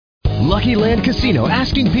Lucky Land Casino,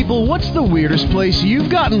 asking people, what's the weirdest place you've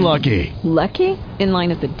gotten lucky? Lucky? In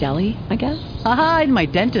line at the deli, I guess? Aha, in my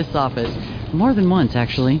dentist's office. More than once,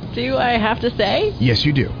 actually. Do I have to say? Yes,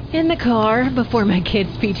 you do. In the car before my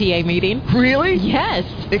kids' PTA meeting. Really? Yes.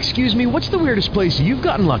 Excuse me, what's the weirdest place you've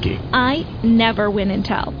gotten lucky? I never win and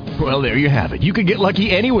tell. Well, there you have it. You can get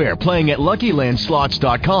lucky anywhere, playing at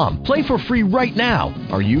LuckyLandSlots.com. Play for free right now.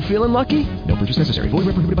 Are you feeling lucky? No purchase necessary. Void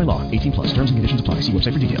where prohibited by law. 18 plus. Terms and conditions apply. See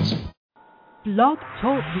website for details. Blog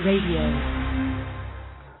Talk Radio.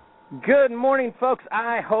 Good morning, folks.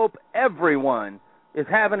 I hope everyone is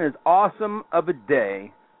having as awesome of a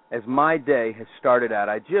day as my day has started out.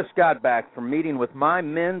 I just got back from meeting with my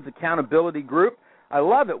men's accountability group. I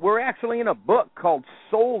love it. We're actually in a book called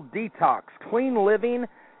Soul Detox, Clean Living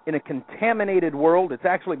in a Contaminated World. It's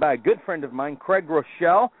actually by a good friend of mine, Craig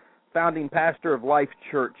Rochelle, founding pastor of Life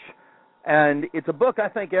Church. And it's a book I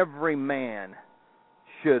think every man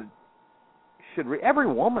should read. Every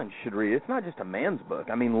woman should read. It's not just a man's book.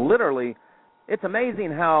 I mean, literally, it's amazing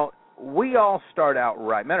how we all start out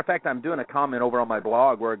right. Matter of fact, I'm doing a comment over on my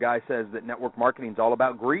blog where a guy says that network marketing is all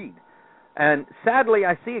about greed. And sadly,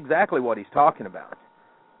 I see exactly what he's talking about.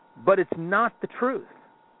 But it's not the truth.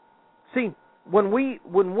 See, when we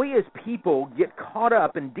as people get caught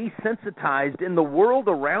up and desensitized in the world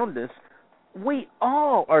around us, we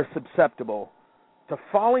all are susceptible to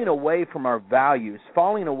falling away from our values,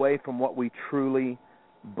 falling away from what we truly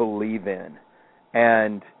believe in.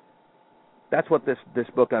 And that's what this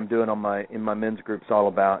book I'm doing in my men's group is all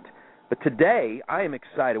about. But today, I am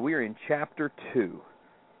excited. We are in Chapter 2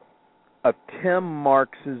 of Tim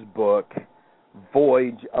Marks's book,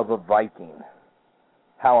 Voyage of a Viking,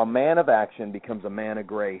 How a Man of Action Becomes a Man of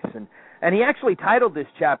Grace. And he actually titled this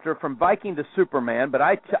chapter From Viking to Superman, but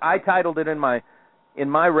I titled it in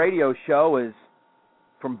my radio show as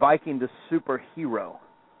From Viking to Superhero,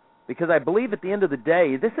 because I believe at the end of the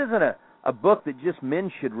day, this isn't a book that just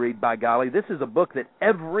men should read, by golly. This is a book that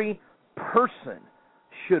every person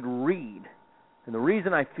should read. And the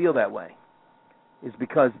reason I feel that way is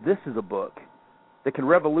because this is a book that can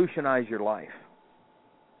revolutionize your life.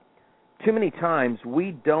 Too many times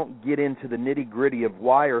we don't get into the nitty-gritty of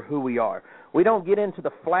why or who we are. We don't get into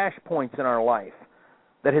the flashpoints in our life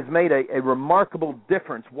that has made a remarkable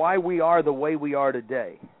difference, why we are the way we are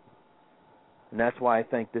today. And that's why I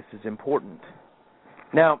think this is important.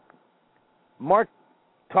 Now, Mark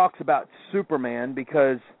talks about Superman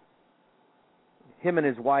because him and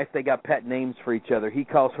his wife, they got pet names for each other. He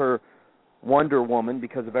calls her Wonder Woman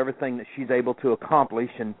because of everything that she's able to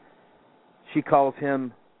accomplish, and she calls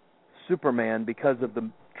him Superman because of the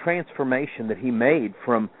transformation that he made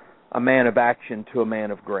from a man of action to a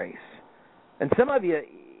man of grace. And some of you,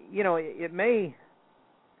 it may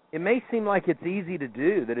seem like it's easy to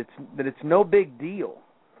do, that it's no big deal,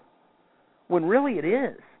 when really it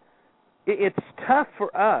is. It's tough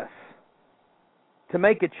for us to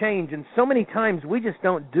make a change, and so many times we just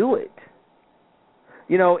don't do it.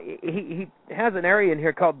 He has an area in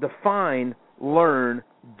here called Define, Learn,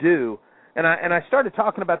 Do. And I started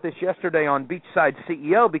talking about this yesterday on Beachside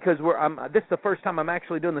CEO because this is the first time I'm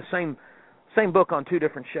actually doing the same book on two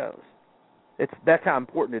different shows. That's how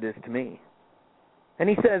important it is to me. And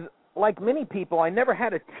he says, like many people, I never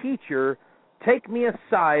had a teacher take me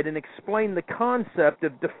aside and explain the concept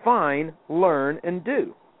of define, learn, and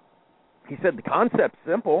do. He said the concept's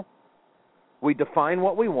simple. We define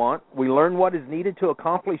what we want, we learn what is needed to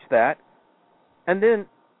accomplish that, and then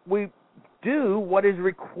we do what is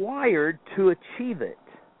required to achieve it.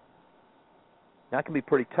 That can be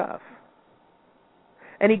pretty tough.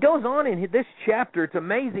 And he goes on in this chapter, it's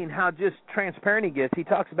amazing how just transparent he gets. He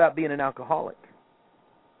talks about being an alcoholic.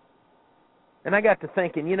 And I got to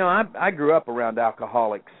thinking, I grew up around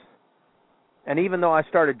alcoholics. And even though I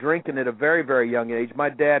started drinking at a very, very young age,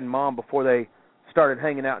 my dad and mom, before they started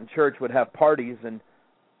hanging out in church, would have parties, and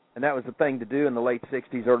that was the thing to do in the late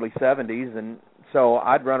 60s, early 70s. And so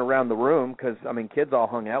I'd run around the room because, kids all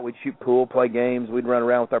hung out. We'd shoot pool, play games. We'd run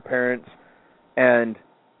around with our parents, and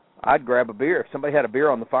I'd grab a beer. If somebody had a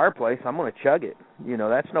beer on the fireplace, I'm going to chug it.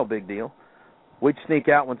 That's no big deal. We'd sneak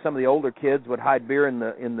out when some of the older kids would hide beer in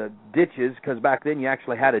the ditches, because back then you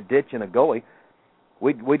actually had a ditch and a gully.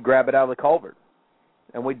 We'd grab it out of the culvert,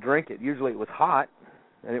 and we'd drink it. Usually it was hot,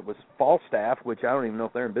 and it was Falstaff, which I don't even know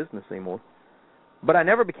if they're in business anymore. But I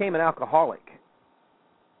never became an alcoholic.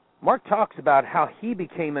 Mark talks about how he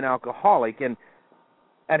became an alcoholic and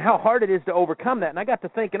how hard it is to overcome that. And I got to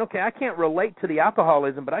thinking, okay, I can't relate to the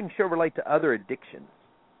alcoholism, but I can sure relate to other addictions.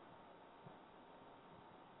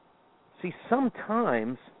 See,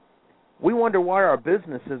 sometimes we wonder why our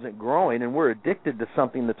business isn't growing, and we're addicted to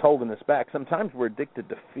something that's holding us back. Sometimes we're addicted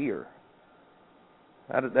to fear.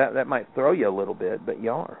 That might throw you a little bit, but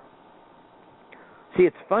you are. See,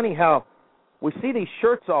 it's funny how we see these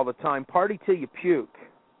shirts all the time, party till you puke.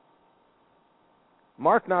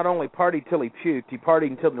 Mark not only partied till he puked, he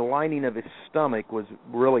partied until the lining of his stomach was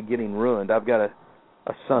really getting ruined. I've got a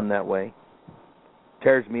son that way.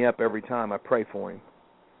 Tears me up every time I pray for him.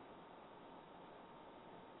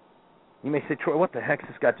 You may say, Troy, what the heck's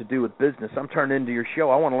this got to do with business? I'm turning into your show.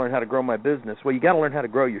 I want to learn how to grow my business. Well, you got to learn how to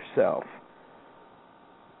grow yourself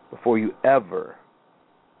before you ever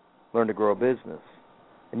learn to grow a business.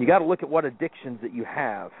 And you got to look at what addictions that you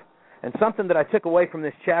have. And something that I took away from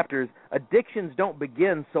this chapter is addictions don't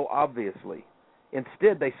begin so obviously.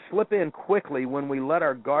 Instead, they slip in quickly when we let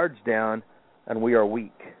our guards down and we are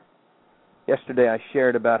weak. Yesterday I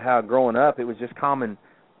shared about how growing up it was just common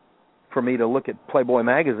for me to look at Playboy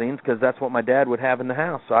magazines because that's what my dad would have in the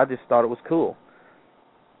house, so I just thought it was cool.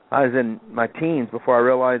 I was in my teens before I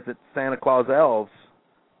realized that Santa Claus elves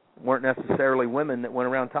weren't necessarily women that went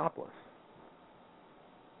around topless.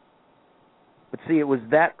 But see, it was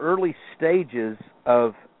that early stages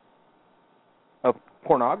of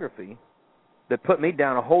pornography that put me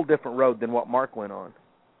down a whole different road than what Mark went on.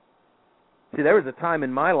 See, there was a time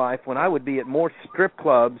in my life when I would be at more strip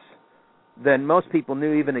clubs than most people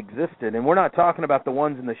knew even existed. And we're not talking about the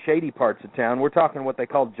ones in the shady parts of town. We're talking what they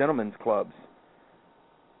call gentlemen's clubs.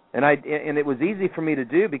 And it was easy for me to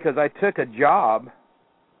do because I took a job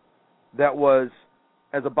that was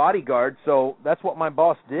as a bodyguard, so that's what my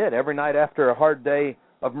boss did. Every night after a hard day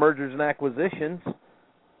of mergers and acquisitions,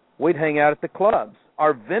 we'd hang out at the clubs.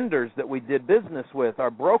 Our vendors that we did business with,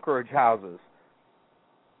 our brokerage houses,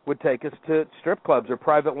 would take us to strip clubs or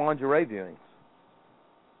private lingerie viewings.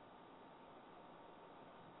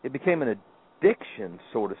 It became an addiction,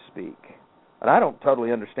 so to speak. And I don't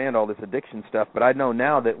totally understand all this addiction stuff, but I know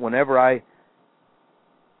now that whenever I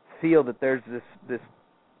feel that there's this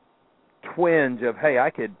twinge of, hey, I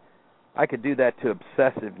could do that to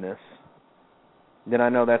obsessiveness, then I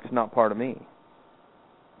know that's not part of me.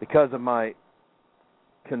 Because of my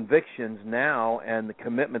convictions now and the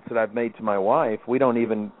commitments that I've made to my wife, we don't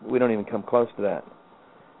even come close to that.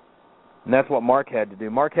 And that's what Mark had to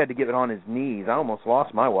do. Mark had to get it on his knees. I almost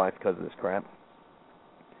lost my wife because of this crap.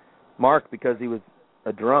 Mark, because he was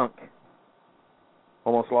a drunk,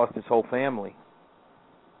 almost lost his whole family.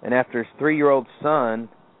 And after his 3-year-old son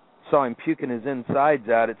saw him puking his insides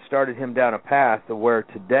out, it started him down a path of where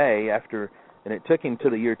today, and it took him to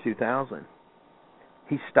the year 2000,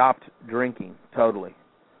 he stopped drinking totally.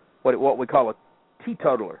 What we call a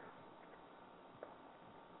teetotaler.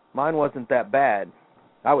 Mine wasn't that bad.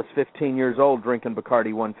 I was 15 years old drinking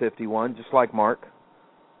Bacardi 151, just like Mark.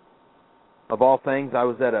 Of all things, I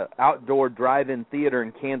was at an outdoor drive-in theater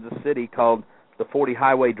in Kansas City called the 40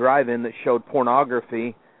 Highway Drive-In that showed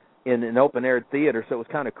pornography in an open-air theater, so it was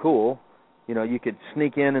kind of cool. You know, you could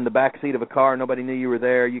sneak in the back seat of a car, nobody knew you were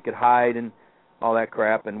there, you could hide and all that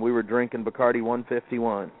crap, and we were drinking Bacardi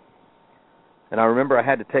 151. And I remember I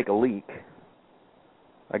had to take a leak.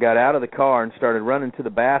 I got out of the car and started running to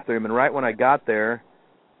the bathroom, and right when I got there,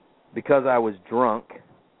 because I was drunk,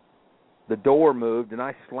 the door moved, and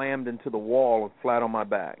I slammed into the wall and flat on my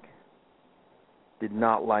back. Did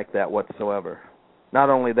not like that whatsoever. Not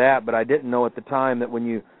only that, but I didn't know at the time that when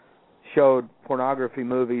you showed pornography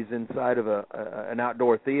movies inside of an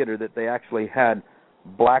outdoor theater that they actually had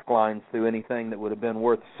black lines through anything that would have been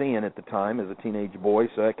worth seeing at the time as a teenage boy,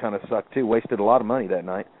 so that kind of sucked too. Wasted a lot of money that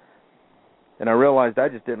night. And I realized I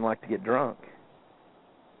just didn't like to get drunk.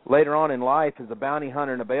 Later on in life, as a bounty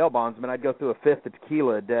hunter and a bail bondsman, I'd go through a fifth of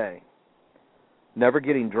tequila a day. Never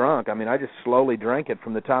getting drunk. I mean, I just slowly drank it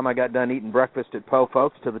from the time I got done eating breakfast at Po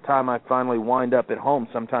Folks to the time I finally wind up at home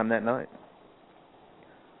sometime that night.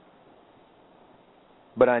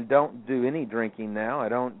 But I don't do any drinking now. I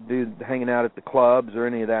don't do hanging out at the clubs or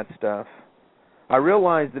any of that stuff. I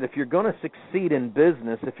realize that if you're going to succeed in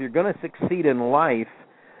business, if you're going to succeed in life,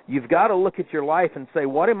 you've got to look at your life and say,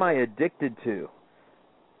 what am I addicted to?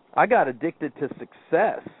 I got addicted to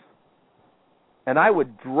success. And I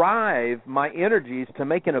would drive my energies to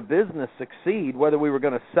making a business succeed, whether we were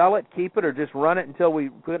going to sell it, keep it, or just run it until we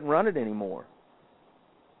couldn't run it anymore.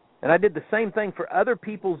 And I did the same thing for other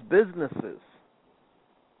people's businesses.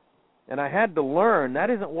 And I had to learn that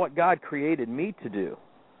isn't what God created me to do.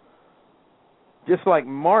 Just like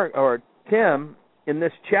Mark or Tim in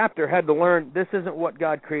this chapter had to learn this isn't what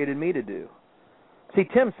God created me to do. See,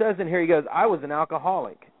 Tim says in here, he goes, I was an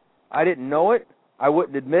alcoholic. I didn't know it. I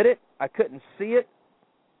wouldn't admit it. I couldn't see it.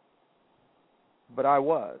 But I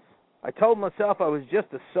was. I told myself I was just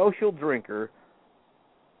a social drinker,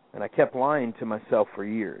 and I kept lying to myself for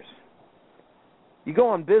years. You go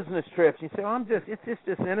on business trips and you say, it's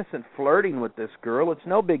just innocent flirting with this girl. It's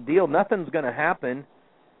no big deal. Nothing's going to happen.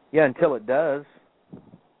 Yeah, until it does.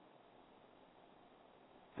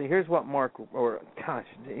 See, here's what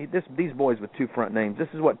these boys with two front names, this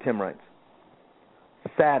is what Tim writes.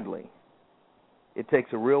 Sadly, it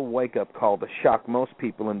takes a real wake-up call to shock most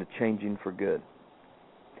people into changing for good.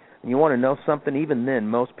 And you want to know something? Even then,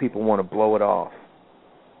 most people want to blow it off.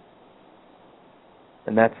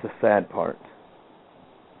 And that's the sad part.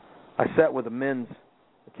 I sat with a men's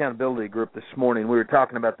accountability group this morning. We were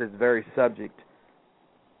talking about this very subject.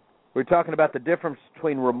 We were talking about the difference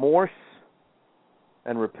between remorse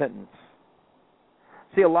and repentance.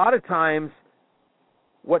 See, a lot of times,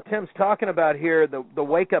 what Tim's talking about here, the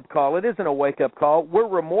wake-up call, it isn't a wake-up call. We're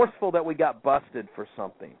remorseful that we got busted for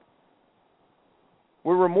something.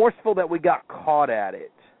 We're remorseful that we got caught at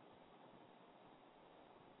it.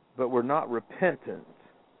 But we're not repentant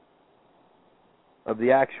of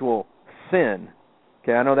the actual sin.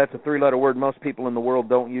 Okay, I know that's a three-letter word most people in the world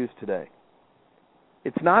don't use today.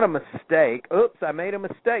 It's not a mistake. Oops, I made a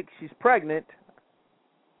mistake. She's pregnant.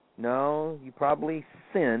 No, you probably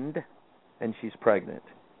sinned, and she's pregnant.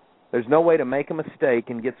 There's no way to make a mistake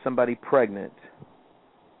and get somebody pregnant.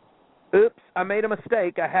 Oops, I made a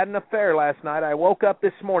mistake. I had an affair last night. I woke up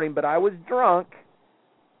this morning, but I was drunk.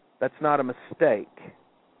 That's not a mistake.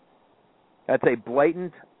 That's a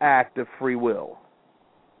blatant act of free will.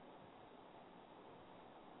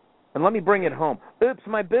 And let me bring it home. Oops,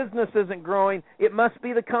 my business isn't growing. It must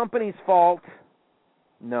be the company's fault.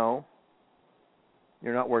 No,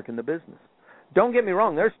 you're not working the business. Don't get me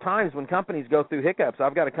wrong. There's times when companies go through hiccups.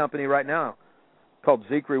 I've got a company right now called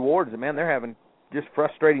Zeke Rewards, and, man, they're having just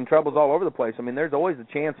frustrating troubles all over the place. I mean, there's always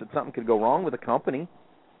a chance that something could go wrong with a company.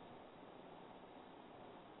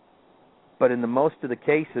 But in the most of the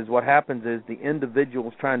cases, what happens is the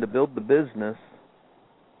individuals trying to build the business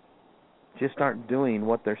just aren't doing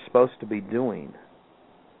what they're supposed to be doing.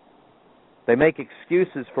 They make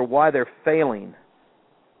excuses for why they're failing.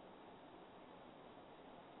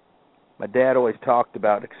 My dad always talked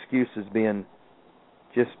about excuses being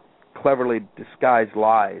just cleverly disguised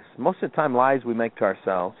lies. Most of the time, lies we make to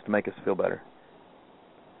ourselves to make us feel better.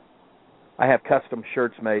 I have custom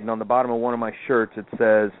shirts made, and on the bottom of one of my shirts it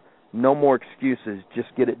says, "No more excuses,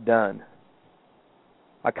 just get it done."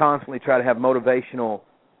 I constantly try to have motivational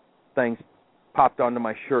things popped onto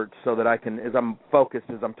my shirt so that I can, as I'm focused,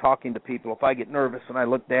 as I'm talking to people, if I get nervous and I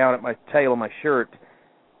look down at my tail of my shirt,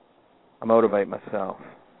 I motivate myself.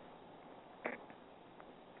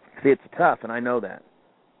 See, it's tough, and I know that.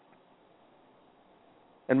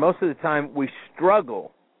 And most of the time, we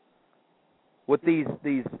struggle with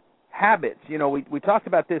these habits. You know, we talked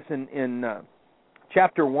about this in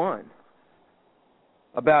chapter 1,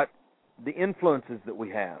 about the influences that we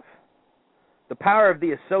have. The power of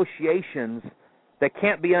the associations that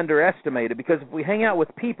can't be underestimated, because if we hang out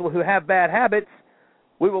with people who have bad habits,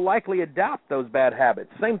 we will likely adopt those bad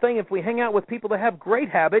habits. Same thing if we hang out with people that have great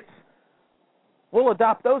habits, we'll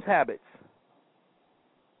adopt those habits.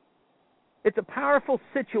 It's a powerful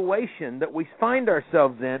situation that we find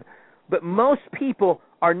ourselves in, but most people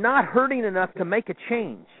are not hurting enough to make a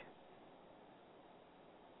change.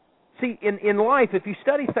 See, in life, if you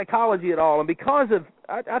study psychology at all, and because of,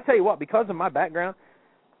 I tell you what, because of my background,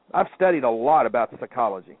 I've studied a lot about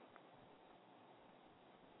psychology.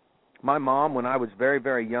 My mom, when I was very,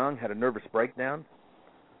 very young, had a nervous breakdown.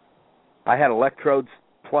 I had electrodes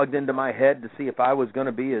plugged into my head to see if I was going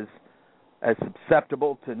to be as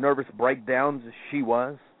susceptible to nervous breakdowns as she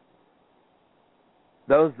was.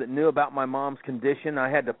 Those that knew about my mom's condition, I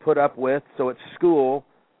had to put up with. So at school,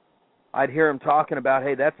 I'd hear them talking about,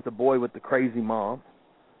 hey, that's the boy with the crazy mom.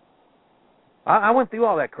 I went through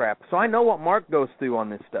all that crap, so I know what Mark goes through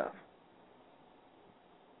on this stuff.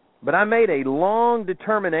 But I made a long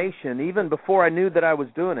determination, even before I knew that I was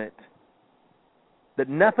doing it, that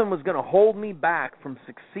nothing was going to hold me back from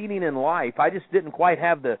succeeding in life. I just didn't quite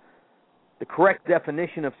have the correct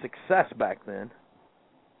definition of success back then.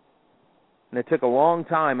 And it took a long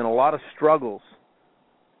time and a lot of struggles.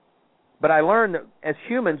 But I learned that as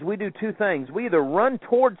humans, we do two things. We either run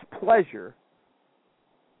towards pleasure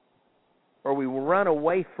or we run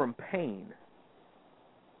away from pain.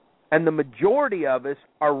 And the majority of us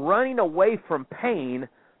are running away from pain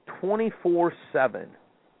 24/7.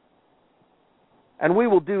 And we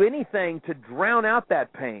will do anything to drown out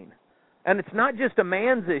that pain. And it's not just a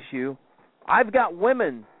man's issue. I've got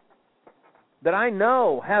women that I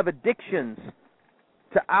know have addictions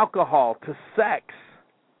to alcohol, to sex,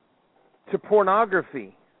 to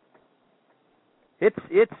pornography. It's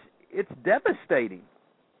devastating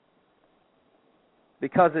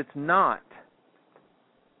because it's not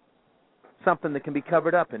something that can be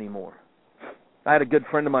covered up anymore. I had a good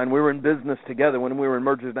friend of mine. We were in business together when we were in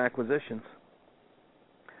mergers and acquisitions.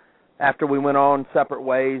 After we went on separate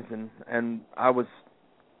ways, and I was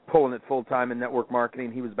pulling it full-time in network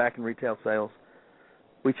marketing, he was back in retail sales.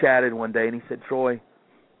 We chatted one day, and he said, Troy,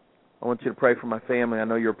 I want you to pray for my family. I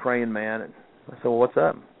know you're a praying man. And I said, well, what's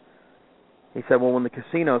up? He said, well, when the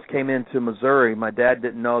casinos came into Missouri, my dad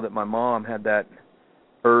didn't know that my mom had that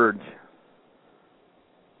urge.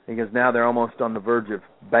 He goes, now they're almost on the verge of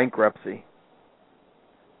bankruptcy,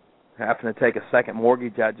 having to take a second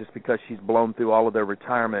mortgage out just because she's blown through all of their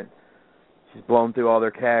retirement. She's blown through all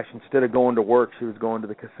their cash. Instead of going to work, she was going to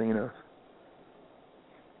the casinos.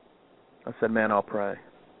 I said, man, I'll pray.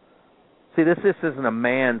 See, this isn't a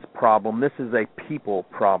man's problem. This is a people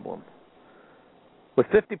problem. With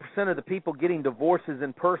 50% of the people getting divorces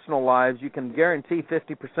in personal lives, you can guarantee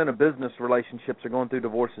 50% of business relationships are going through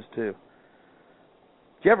divorces too.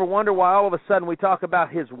 Do you ever wonder why all of a sudden we talk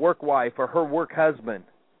about his work wife or her work husband?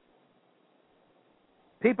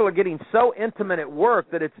 People are getting so intimate at work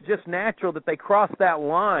that it's just natural that they cross that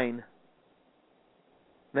line.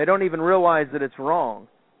 They don't even realize that it's wrong.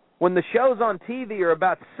 When the shows on TV are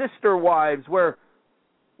about sister wives where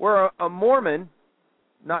a Mormon,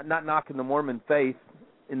 not knocking the Mormon faith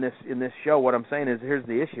in this show, what I'm saying is here's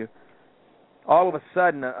the issue. All of a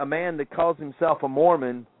sudden, a man that calls himself a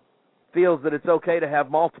Mormon feels that it's okay to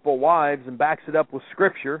have multiple wives and backs it up with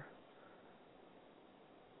Scripture.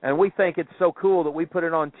 And we think it's so cool that we put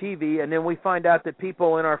it on TV, and then we find out that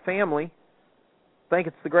people in our family think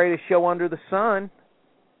it's the greatest show under the sun.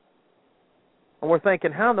 And we're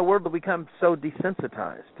thinking, how in the world do we become so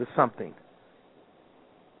desensitized to something?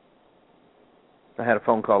 I had a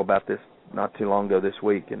phone call about this not too long ago this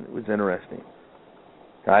week, and it was interesting.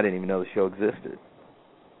 I didn't even know the show existed.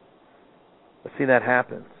 But see, that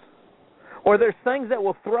happens. Or there's things that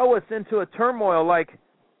will throw us into a turmoil like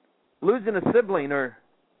losing a sibling or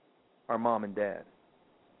our mom and dad.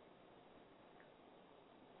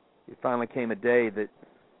 It finally came a day that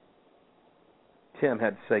Tim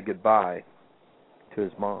had to say goodbye to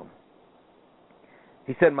his mom.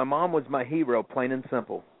 He said, my mom was my hero, plain and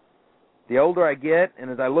simple. The older I get, and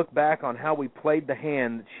as I look back on how we played the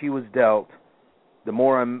hand that she was dealt, the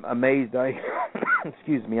more I'm amazed I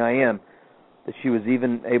am that she was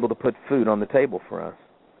even able to put food on the table for us.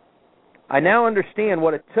 I now understand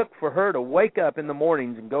what it took for her to wake up in the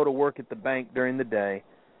mornings and go to work at the bank during the day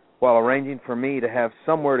while arranging for me to have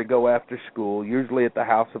somewhere to go after school, usually at the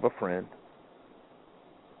house of a friend.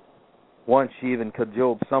 Once she even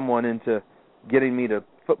cajoled someone into getting me to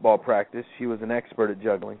football practice. She was an expert at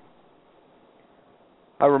juggling.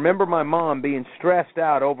 I remember my mom being stressed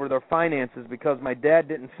out over their finances because my dad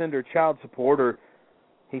didn't send her child support, or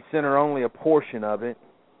he sent her only a portion of it.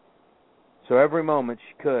 So every moment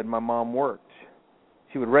she could, my mom worked.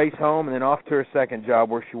 She would race home and then off to her second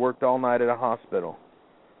job where she worked all night at a hospital.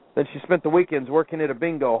 Then she spent the weekends working at a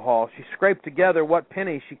bingo hall. She scraped together what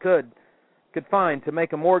pennies she could find to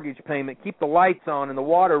make a mortgage payment, keep the lights on and the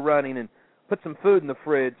water running, and put some food in the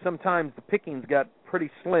fridge. Sometimes the pickings got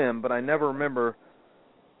pretty slim, but I never remember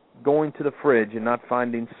going to the fridge and not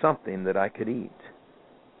finding something that I could eat.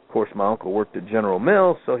 Of course, my uncle worked at General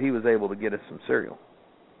Mills, so he was able to get us some cereal.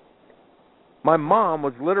 My mom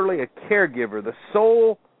was literally a caregiver, the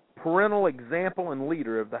sole parental example and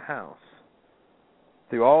leader of the house.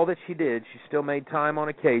 Through all that she did, she still made time on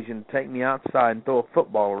occasion to take me outside and throw a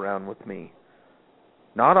football around with me.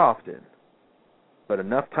 Not often, but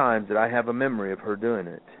enough times that I have a memory of her doing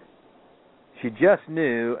it. She just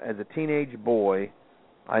knew as a teenage boy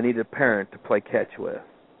I needed a parent to play catch with.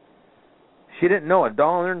 She didn't know a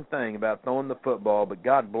darn thing about throwing the football, but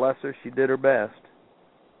God bless her, she did her best.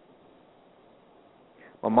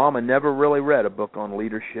 My mama never really read a book on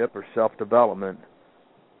leadership or self-development,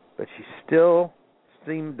 but she still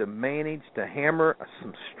seemed to manage to hammer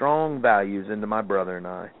some strong values into my brother and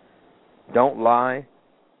I. Don't lie.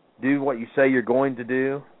 Do what you say you're going to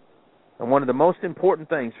do. And one of the most important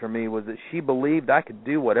things for me was that she believed I could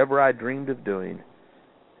do whatever I dreamed of doing.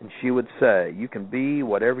 And she would say, you can be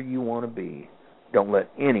whatever you want to be. Don't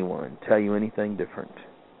let anyone tell you anything different.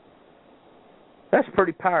 That's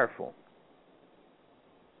pretty powerful.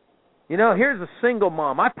 You know, here's a single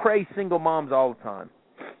mom. I praise single moms all the time.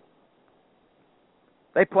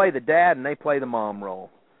 They play the dad and they play the mom role.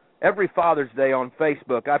 Every Father's Day on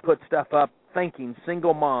Facebook, I put stuff up thanking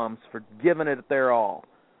single moms for giving it their all,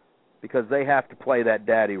 because they have to play that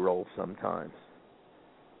daddy role sometimes.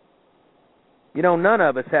 You know, none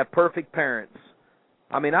of us have perfect parents.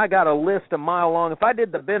 I mean, I got a list a mile long. If I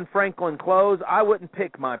did the Ben Franklin close, I wouldn't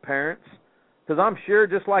pick my parents, Because I'm sure,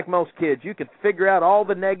 just like most kids, you could figure out all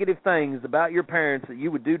the negative things about your parents that you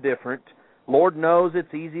would do different. Lord knows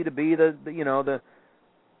it's easy to be the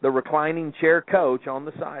reclining chair coach on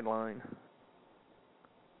the sideline.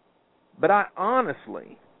 But I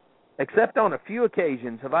honestly, except on a few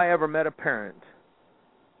occasions, have I ever met a parent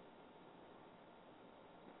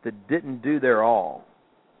that didn't do their all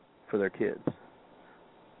for their kids.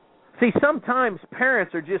 See, sometimes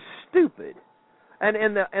parents are just stupid.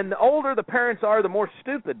 And the older the parents are, the more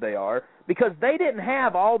stupid they are, because they didn't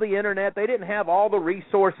have all the internet, they didn't have all the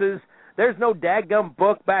resources. There's no dadgum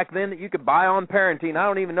book back then that you could buy on parenting. I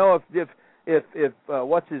don't even know if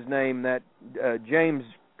what's his name, that James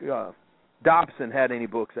Dobson had any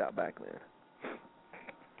books out back then.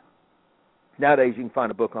 Nowadays you can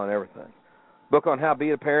find a book on everything. Book on how to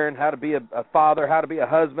be a parent, how to be a father, how to be a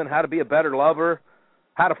husband, how to be a better lover,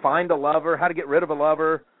 how to find a lover, how to get rid of a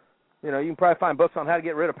lover. You can probably find books on how to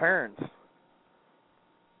get rid of parents.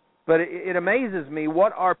 But it amazes me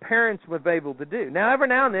what our parents were able to do. Now, every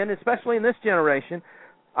now and then, especially in this generation,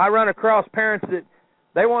 I run across parents that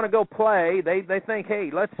they want to go play. They think, hey,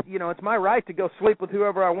 it's my right to go sleep with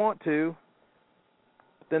whoever I want to.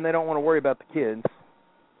 But then they don't want to worry about the kids.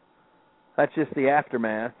 That's just the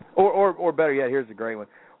aftermath. Or better yet, here's a great one.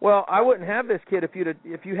 Well, I wouldn't have this kid if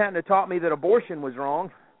you hadn't have taught me that abortion was wrong.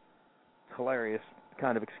 It's hilarious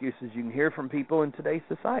kind of excuses you can hear from people in today's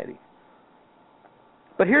society.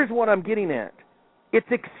 But here's what I'm getting at. It's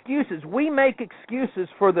excuses. We make excuses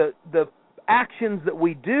for the actions that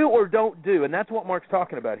we do or don't do, and that's what Mark's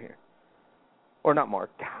talking about here. Or not Mark.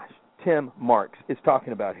 Gosh, Tim Marks is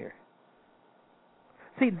talking about here.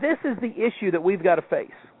 See, this is the issue that we've got to face.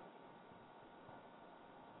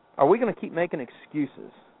 Are we going to keep making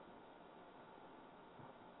excuses?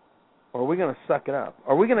 Or are we going to suck it up?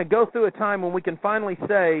 Are we going to go through a time when we can finally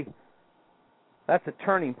say, that's a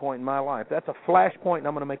turning point in my life. That's a flash point, and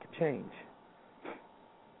I'm going to make a change.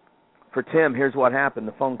 For Tim, here's what happened.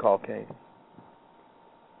 The phone call came.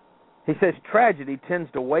 He says, tragedy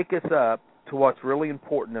tends to wake us up to what's really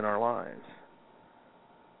important in our lives.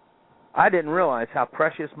 I didn't realize how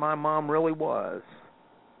precious my mom really was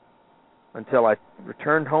until I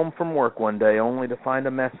returned home from work one day only to find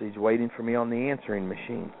a message waiting for me on the answering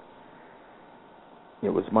machine. It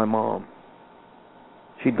was my mom.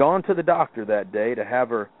 She'd gone to the doctor that day to have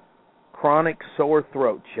her chronic sore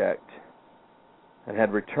throat checked and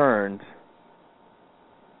had returned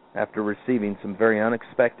after receiving some very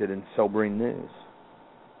unexpected and sobering news.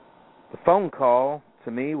 The phone call, to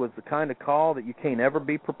me, was the kind of call that you can't ever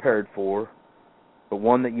be prepared for, but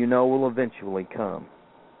one that you know will eventually come.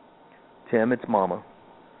 Tim, it's Mama.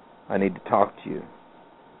 I need to talk to you.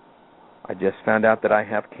 I just found out that I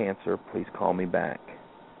have cancer. Please call me back.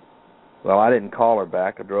 Well, I didn't call her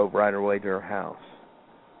back. I drove right away to her house.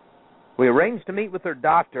 We arranged to meet with her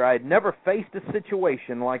doctor. I had never faced a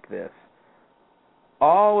situation like this.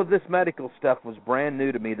 All of this medical stuff was brand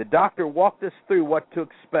new to me. The doctor walked us through what to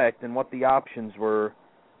expect and what the options were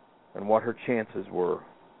and what her chances were.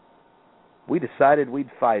 We decided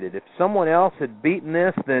we'd fight it. If someone else had beaten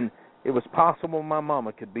this, then it was possible my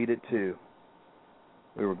mama could beat it too.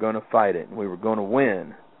 We were going to fight it, and we were going to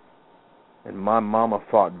win. And my mama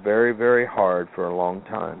fought very, very hard for a long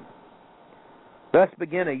time. Thus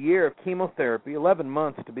began a year of chemotherapy, 11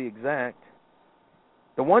 months to be exact.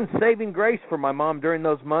 The one saving grace for my mom during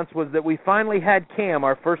those months was that we finally had Cam,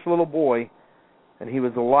 our first little boy, and he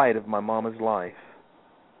was the light of my mama's life.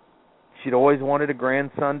 She'd always wanted a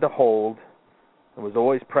grandson to hold, and was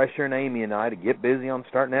always pressuring Amy and I to get busy on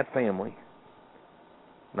starting that family.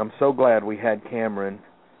 And I'm so glad we had Cameron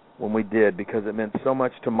when we did, because it meant so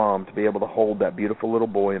much to Mom to be able to hold that beautiful little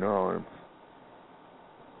boy in her arms.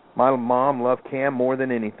 My mom loved Cam more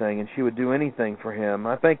than anything, and she would do anything for him.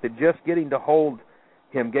 I think that just getting to hold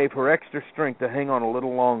him gave her extra strength to hang on a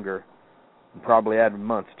little longer and probably added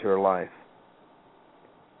months to her life.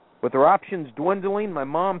 With her options dwindling, my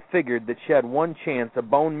mom figured that she had one chance, a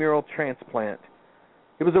bone marrow transplant.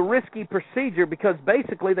 It was a risky procedure because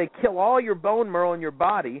basically they kill all your bone marrow in your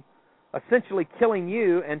body, essentially killing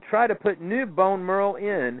you, and try to put new bone marrow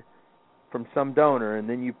in from some donor, and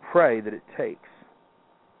then you pray that it takes.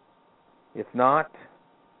 If not,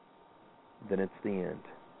 then it's the end.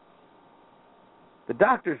 The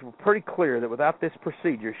doctors were pretty clear that without this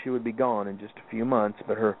procedure she would be gone in just a few months,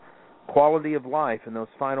 but her quality of life in those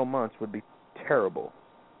final months would be terrible.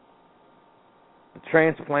 The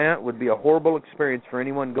transplant would be a horrible experience for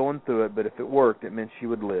anyone going through it, but if it worked, it meant she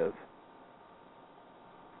would live.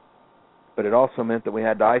 But it also meant that we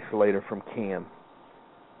had to isolate her from Cam.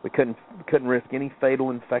 We couldn't risk any fatal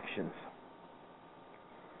infections.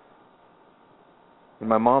 in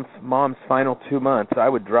my mom's final 2 months, I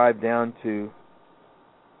would drive down to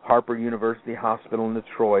Harper University Hospital in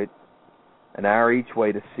Detroit, an hour each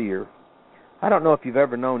way to see her. I don't know if you've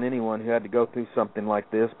ever known anyone who had to go through something like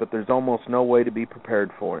this, but there's almost no way to be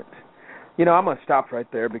prepared for it. You know, I'm going to stop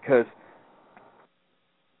right there because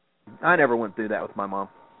I never went through that with my mom.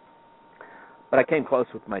 But I came close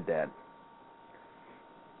with my dad.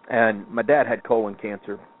 And my dad had colon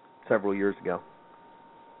cancer several years ago.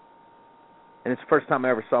 And it's the first time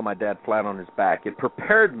I ever saw my dad flat on his back. It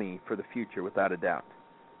prepared me for the future, without a doubt.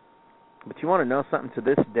 But you want to know something? To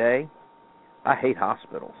this day, I hate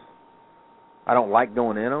hospitals. I don't like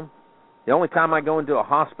going in them. The only time I go into a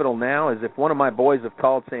hospital now is if one of my boys have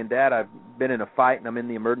called saying, Dad, I've been in a fight and I'm in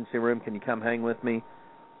the emergency room. Can you come hang with me?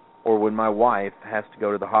 Or when my wife has to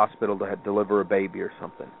go to the hospital to deliver a baby or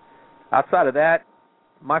something. Outside of that,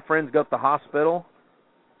 my friends go to the hospital,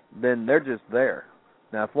 then they're just there.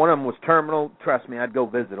 Now, if one of them was terminal, trust me, I'd go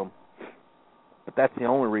visit them. But that's the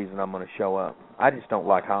only reason I'm going to show up. I just don't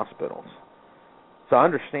like hospitals. So I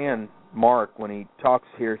understand Mark when he talks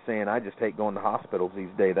here saying, I just hate going to hospitals these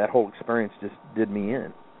days. That whole experience just did me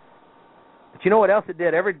in. But you know what else it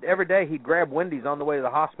did? Every day he'd grab Wendy's on the way to the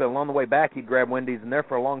hospital, and on the way back he'd grab Wendy's, and there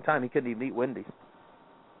for a long time he couldn't even eat Wendy's.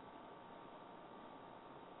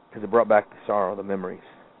 Because it brought back the sorrow, the memories.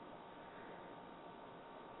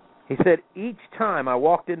 He said, each time I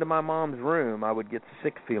walked into my mom's room, I would get a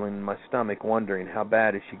sick feeling in my stomach, wondering, how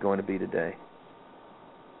bad is she going to be today?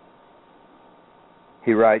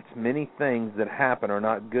 He writes, many things that happen are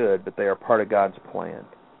not good, but they are part of God's plan.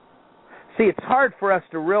 See, it's hard for us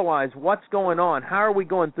to realize what's going on. How are we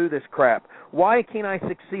going through this crap? Why can't I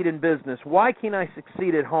succeed in business? Why can't I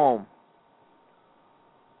succeed at home?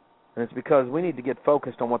 And it's because we need to get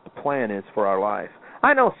focused on what the plan is for our life.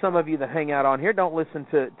 I know some of you that hang out on here don't listen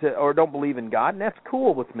to or don't believe in God, and that's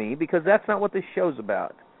cool with me because that's not what this show's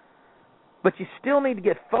about. But you still need to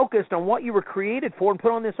get focused on what you were created for and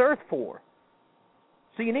put on this earth for.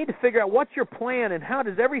 So you need to figure out what's your plan and how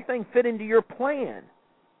does everything fit into your plan.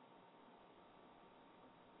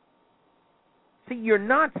 See, you're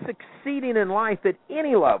not succeeding in life at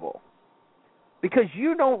any level because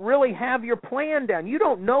you don't really have your plan down. You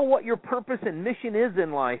don't know what your purpose and mission is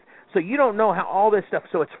in life, so you don't know how all this stuff,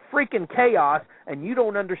 so it's freaking chaos and you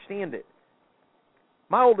don't understand it.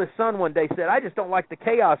 My oldest son one day said, I just don't like the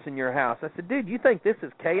chaos in your house. I said, dude, you think this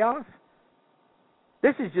is chaos?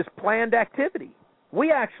 This is just planned activity.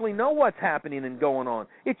 We actually know what's happening and going on.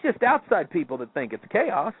 It's just outside people that think it's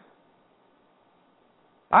chaos.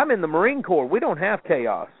 I'm in the Marine Corps. We don't have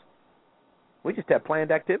chaos. We just have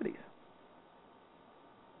planned activities.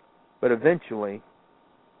 But eventually,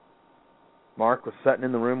 Mark was sitting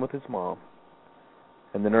in the room with his mom,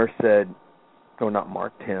 and the nurse said, oh, not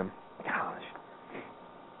Mark, Tim. Gosh.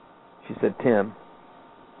 She said, Tim,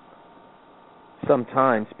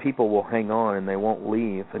 sometimes people will hang on and they won't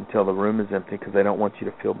leave until the room is empty because they don't want you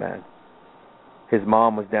to feel bad. His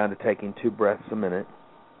mom was down to taking 2 breaths a minute.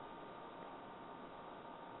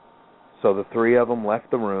 So the 3 of them left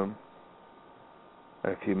the room,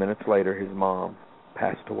 and a few minutes later his mom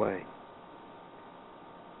passed away.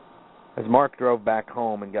 As Mark drove back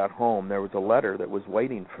home and got home, there was a letter that was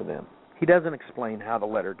waiting for them. He doesn't explain how the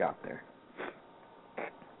letter got there.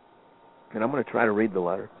 And I'm going to try to read the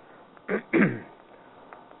letter.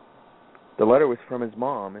 The letter was from his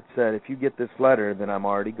mom. It said, if you get this letter, then I'm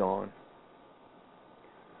already gone.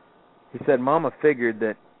 He said, Mama figured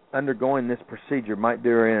that undergoing this procedure might do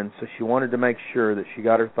her in, so she wanted to make sure that she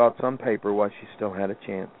got her thoughts on paper while she still had a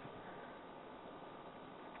chance.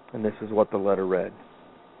 And this is what the letter read.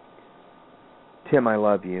 Tim, I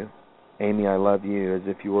love you. Amy, I love you as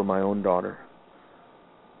if you were my own daughter.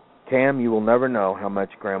 Cam, you will never know how much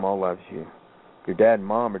Grandma loves you. Your dad and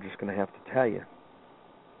Mom are just going to have to tell you.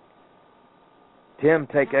 Tim,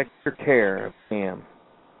 take extra care of Cam.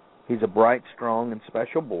 He's a bright, strong, and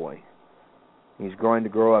special boy. He's going to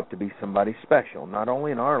grow up to be somebody special, not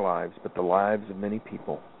only in our lives, but the lives of many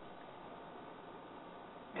people.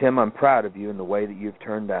 Tim, I'm proud of you in the way that you've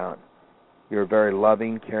turned out. You're a very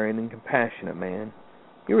loving, caring, and compassionate man.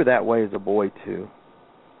 You were that way as a boy, too.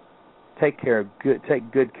 Take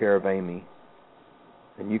good care of Amy.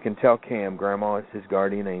 And you can tell Cam Grandma is his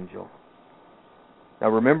guardian angel. Now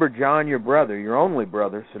remember John, your brother, your only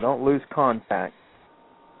brother, so don't lose contact.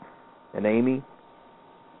 And Amy,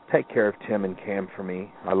 take care of Tim and Cam for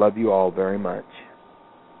me. I love you all very much.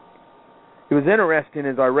 It was interesting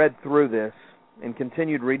as I read through this and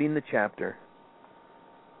continued reading the chapter,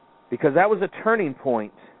 because that was a turning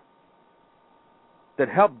point that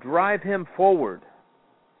helped drive him forward.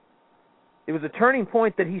 It was a turning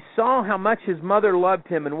point that he saw how much his mother loved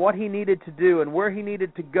him and what he needed to do and where he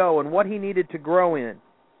needed to go and what he needed to grow in.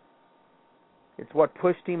 It's what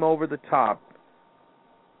pushed him over the top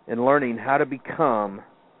in learning how to become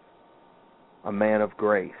a man of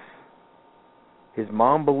grace. His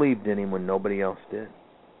mom believed in him when nobody else did.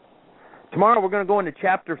 Tomorrow we're going to go into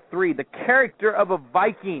chapter 3, the character of a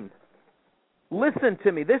Viking. Listen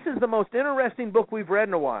to me. This is the most interesting book we've read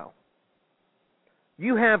in a while.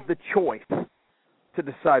 You have the choice to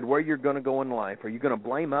decide where you're going to go in life. Are you going to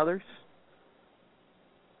blame others?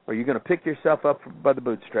 Or are you going to pick yourself up by the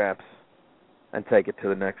bootstraps and take it to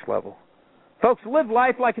the next level? Folks, live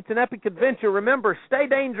life like it's an epic adventure. Remember, stay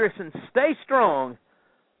dangerous and stay strong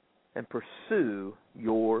and pursue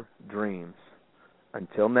your dreams.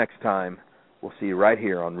 Until next time, we'll see you right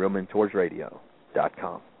here on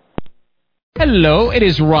RealMentorsRadio.com. Hello, it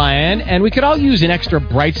is Ryan, and we could all use an extra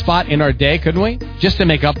bright spot in our day, couldn't we? Just to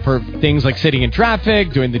make up for things like sitting in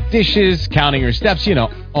traffic, doing the dishes, counting your steps,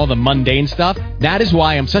 all the mundane stuff. That is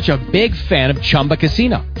why I'm such a big fan of Chumba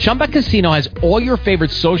Casino. Chumba Casino has all your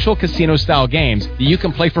favorite social casino-style games that you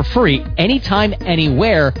can play for free anytime,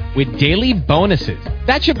 anywhere with daily bonuses.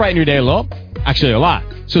 That should brighten your day a little. Actually, a lot.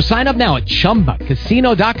 So sign up now at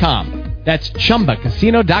ChumbaCasino.com. That's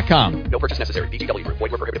ChumbaCasino.com. No purchase necessary. VGW Group.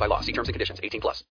 Void where prohibited by law. See terms and conditions. 18+.